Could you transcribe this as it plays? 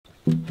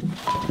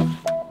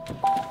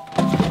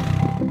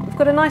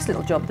got a nice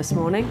little job this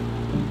morning.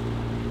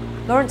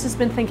 Laurence has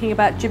been thinking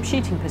about jib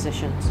sheeting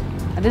positions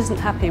and isn't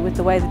happy with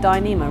the way the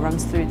Dyneema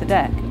runs through the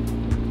deck.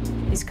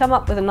 He's come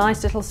up with a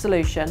nice little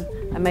solution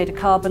and made a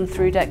carbon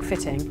through-deck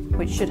fitting,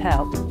 which should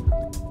help.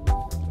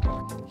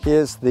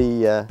 Here's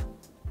the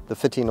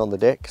fitting on the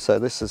deck. So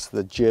this is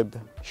the jib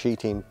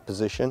sheeting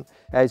position.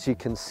 As you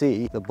can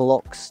see, the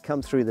blocks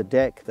come through the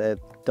deck. They're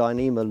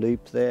Dyneema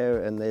loop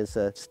there, and there's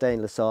a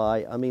stainless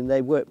eye. I mean,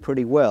 they work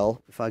pretty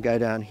well. If I go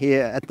down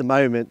here, at the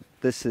moment,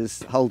 this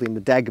is holding the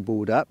dagger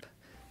board up.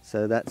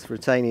 So that's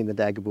retaining the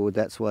dagger board.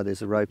 That's why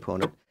there's a rope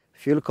on it.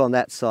 If you look on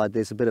that side,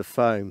 there's a bit of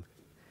foam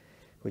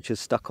which is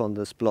stuck on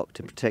this block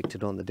to protect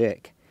it on the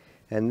deck.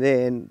 And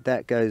then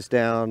that goes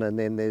down, and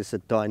then there's a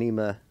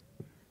Dyneema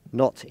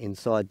knot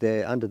inside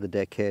there under the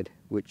deck head,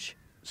 which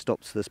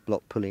stops this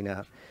block pulling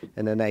out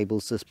and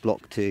enables this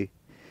block to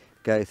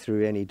go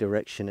through any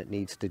direction it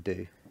needs to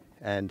do.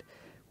 And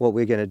what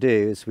we're going to do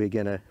is we're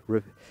going to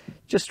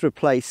just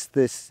replace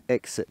this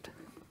exit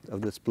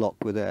of this block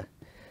with a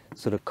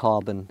sort of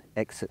carbon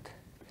exit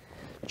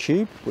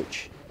tube,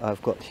 which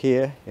I've got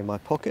here in my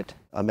pocket.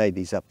 I made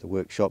these up at the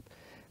workshop.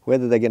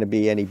 Whether they're going to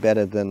be any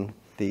better than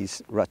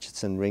these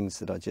Richardson rings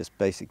that I just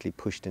basically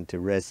pushed into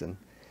resin,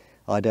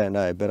 I don't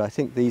know, but I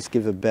think these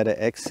give a better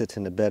exit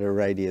and a better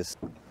radius.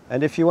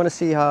 And if you want to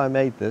see how I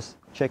made this,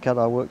 check out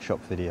our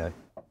workshop video.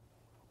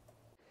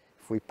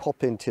 If we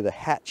pop into the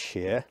hatch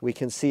here, we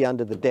can see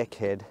under the deck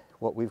head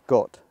what we've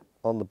got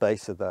on the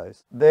base of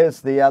those.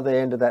 There's the other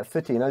end of that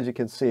fitting. As you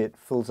can see, it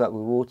fills up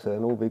with water,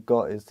 and all we've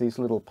got is these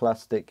little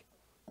plastic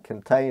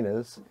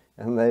containers,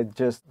 and they're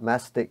just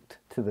masticed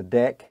to the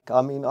deck.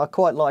 I mean, I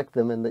quite like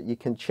them in that you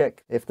can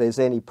check if there's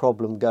any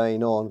problem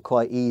going on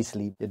quite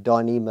easily. The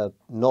Dyneema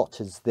knot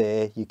is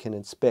there, you can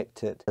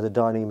inspect it. The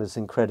Dyneema is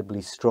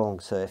incredibly strong,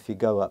 so if you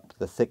go up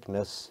the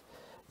thickness,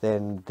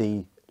 then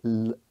the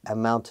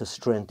amount of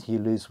strength you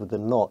lose with the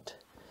knot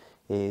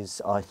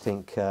is, I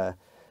think,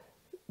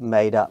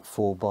 made up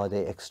for by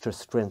the extra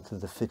strength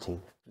of the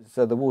fitting.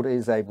 So the water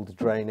is able to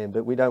drain in,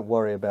 but we don't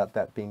worry about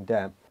that being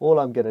damp. All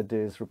I'm going to do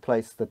is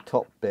replace the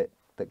top bit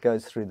that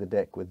goes through the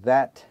deck with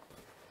that,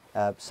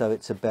 so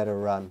it's a better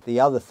run. The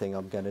other thing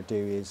I'm going to do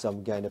is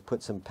I'm going to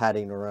put some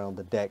padding around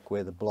the deck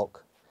where the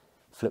block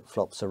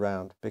flip-flops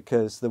around,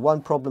 because the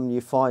one problem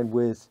you find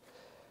with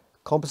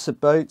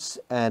composite boats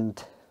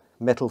and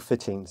metal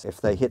fittings, if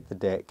they hit the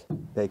deck,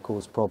 they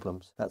cause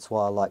problems. That's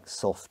why I like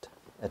soft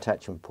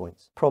attachment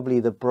points. Probably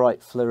the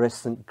bright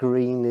fluorescent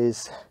green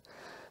is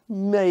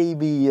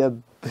maybe a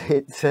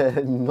bit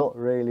not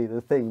really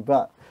the thing,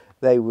 but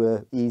they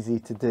were easy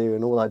to do,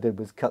 and all I did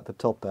was cut the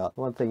top out.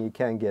 One thing you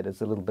can get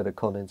is a little bit of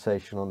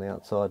condensation on the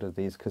outside of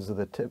these because of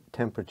the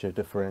temperature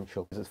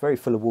differential. It's very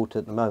full of water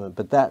at the moment,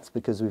 but that's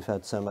because we've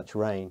had so much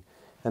rain.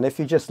 And if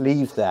you just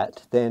leave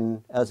that,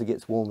 then as it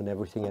gets warm and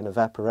everything and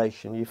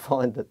evaporation, you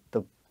find that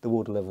the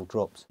water level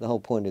drops. The whole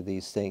point of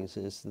these things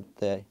is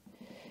that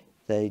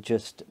they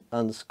just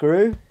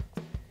unscrew,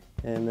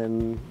 and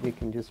then you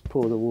can just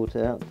pour the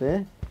water out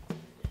there,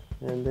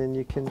 and then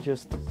you can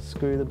just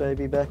screw the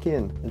baby back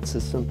in. It's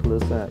as simple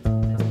as that.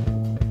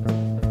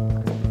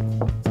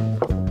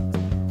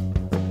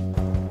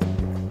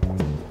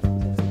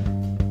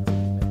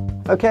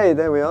 Okay,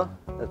 there we are.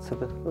 That's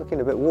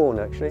looking a bit worn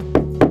actually.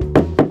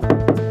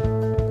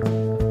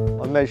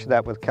 I measured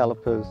that with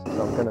calipers,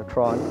 so I'm going to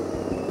try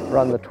and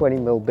run the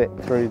 20mm bit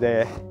through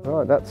there. All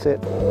right, that's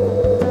it.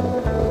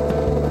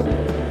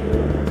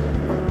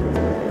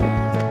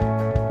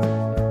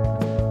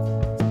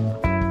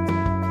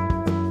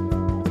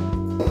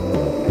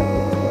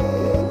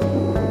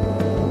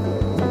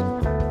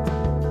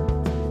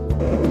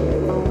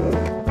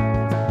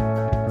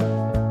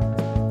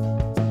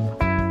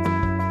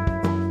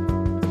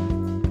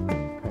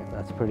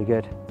 Pretty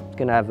good. It's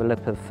going to have a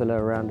lip of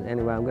filler around it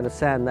anyway. I'm going to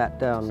sand that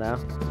down now.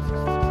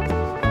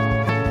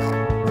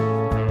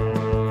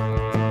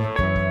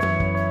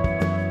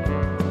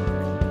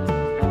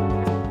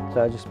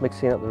 So just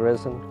mixing up the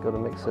resin, got to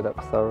mix it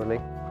up thoroughly.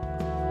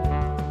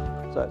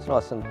 So it's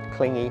nice and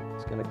clingy.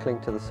 It's going to cling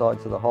to the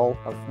sides of the hole.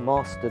 I've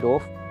masked it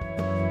off.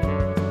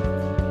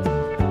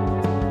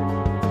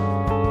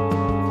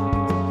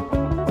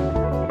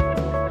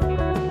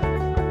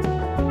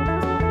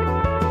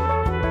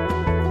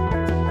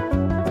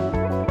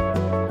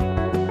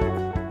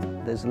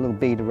 There's a little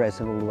bead of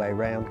resin all the way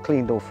around,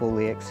 cleaned off all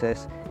the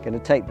excess. Going to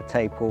take the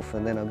tape off,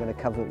 and then I'm going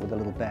to cover it with a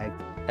little bag.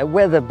 A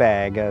weather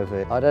bag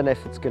over it. I don't know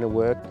if it's going to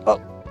work.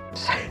 Oh!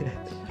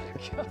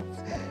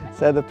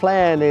 So the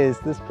plan is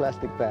this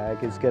plastic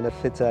bag is going to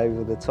fit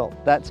over the top.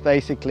 That's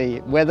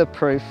basically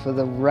weatherproof for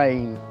the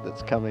rain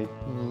that's coming.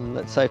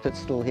 Let's hope it's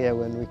still here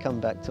when we come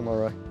back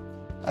tomorrow.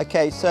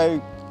 Okay,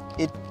 so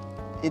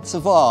it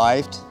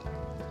survived.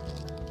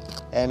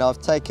 And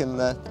I've taken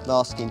the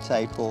masking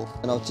tape off,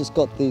 and I've just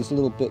got these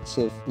little bits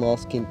of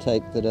masking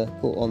tape that are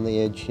put on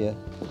the edge here.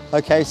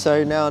 Okay,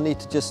 so now I need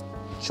to just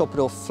chop it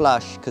off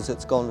flush because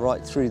it's gone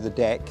right through the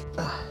deck.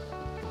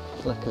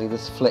 Luckily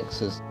this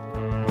flexes.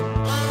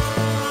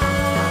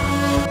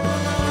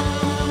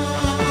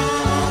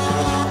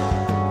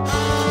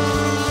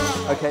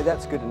 Okay,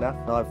 that's good enough.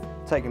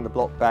 I've taken the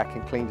block back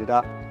and cleaned it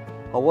up.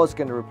 I was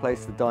going to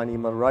replace the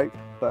Dyneema rope,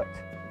 but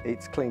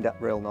it's cleaned up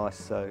real nice,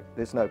 so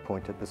there's no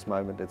point at this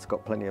moment. It's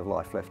got plenty of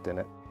life left in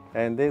it.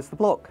 And there's the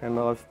block, and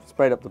I've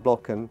sprayed up the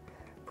block and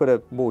put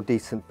a more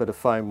decent bit of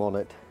foam on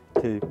it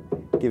to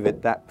give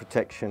it that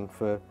protection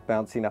for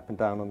bouncing up and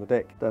down on the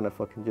deck. Don't know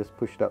if I can just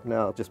push it up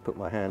now. I'll just put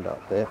my hand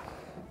up there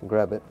and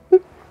grab it.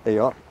 There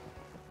you are.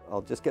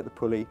 I'll just get the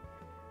pulley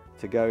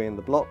to go in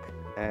the block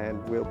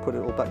and we'll put it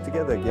all back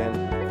together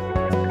again.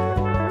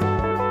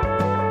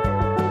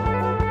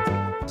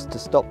 Just to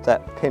stop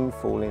that pin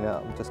falling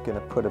out, I'm just going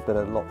to put a bit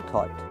of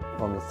Loctite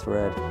on the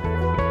thread.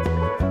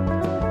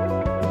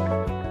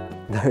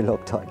 No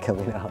Loctite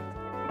coming out.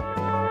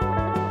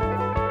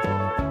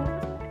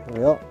 There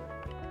we are.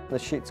 The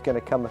sheet's going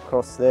to come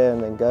across there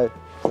and then go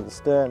to the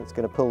stern. It's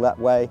going to pull that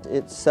way.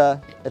 It's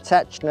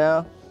attached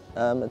now.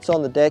 It's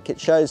on the deck. It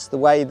shows the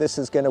way this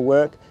is going to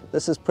work.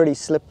 This is pretty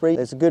slippery.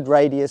 There's a good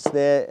radius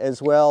there as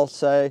well,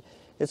 so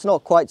it's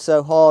not quite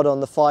so hard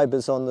on the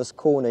fibres on this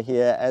corner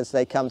here as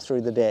they come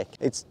through the deck.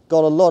 It's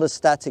got a lot of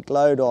static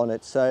load on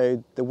it,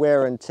 so the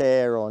wear and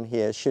tear on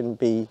here shouldn't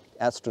be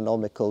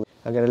astronomical.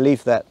 I'm going to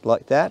leave that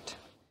like that,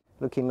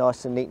 looking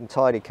nice and neat and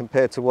tidy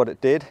compared to what it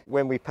did.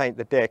 When we paint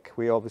the deck,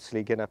 we're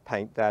obviously going to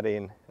paint that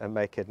in and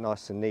make it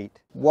nice and neat.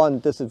 One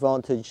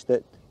disadvantage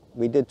that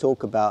we did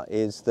talk about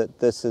is that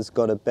this has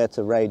got a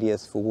better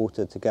radius for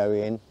water to go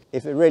in.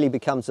 If it really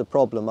becomes a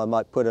problem, I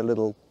might put a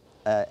little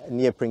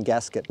neoprene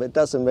gasket, but it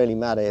doesn't really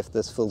matter if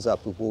this fills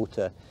up with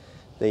water.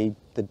 The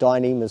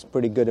Dyneema is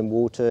pretty good in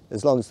water.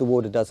 As long as the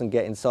water doesn't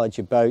get inside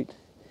your boat,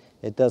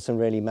 it doesn't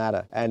really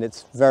matter. And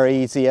it's very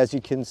easy, as you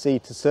can see,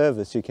 to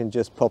service. You can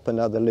just pop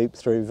another loop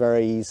through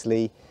very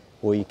easily,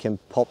 or you can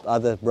pop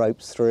other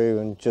ropes through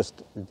and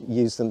just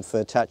use them for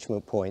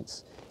attachment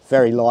points.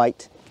 Very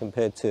light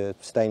compared to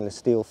stainless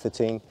steel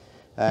fitting,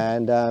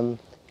 and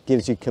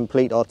gives you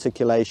complete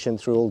articulation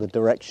through all the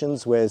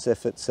directions, whereas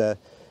if it's a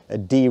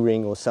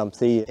D-ring or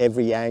something,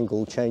 every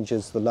angle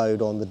changes the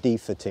load on the D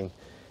fitting.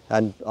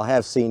 And I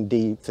have seen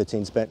D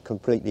fittings bent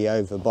completely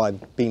over by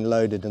being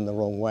loaded in the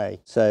wrong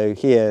way. So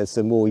here is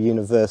a more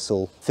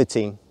universal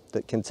fitting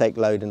that can take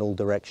load in all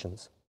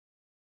directions.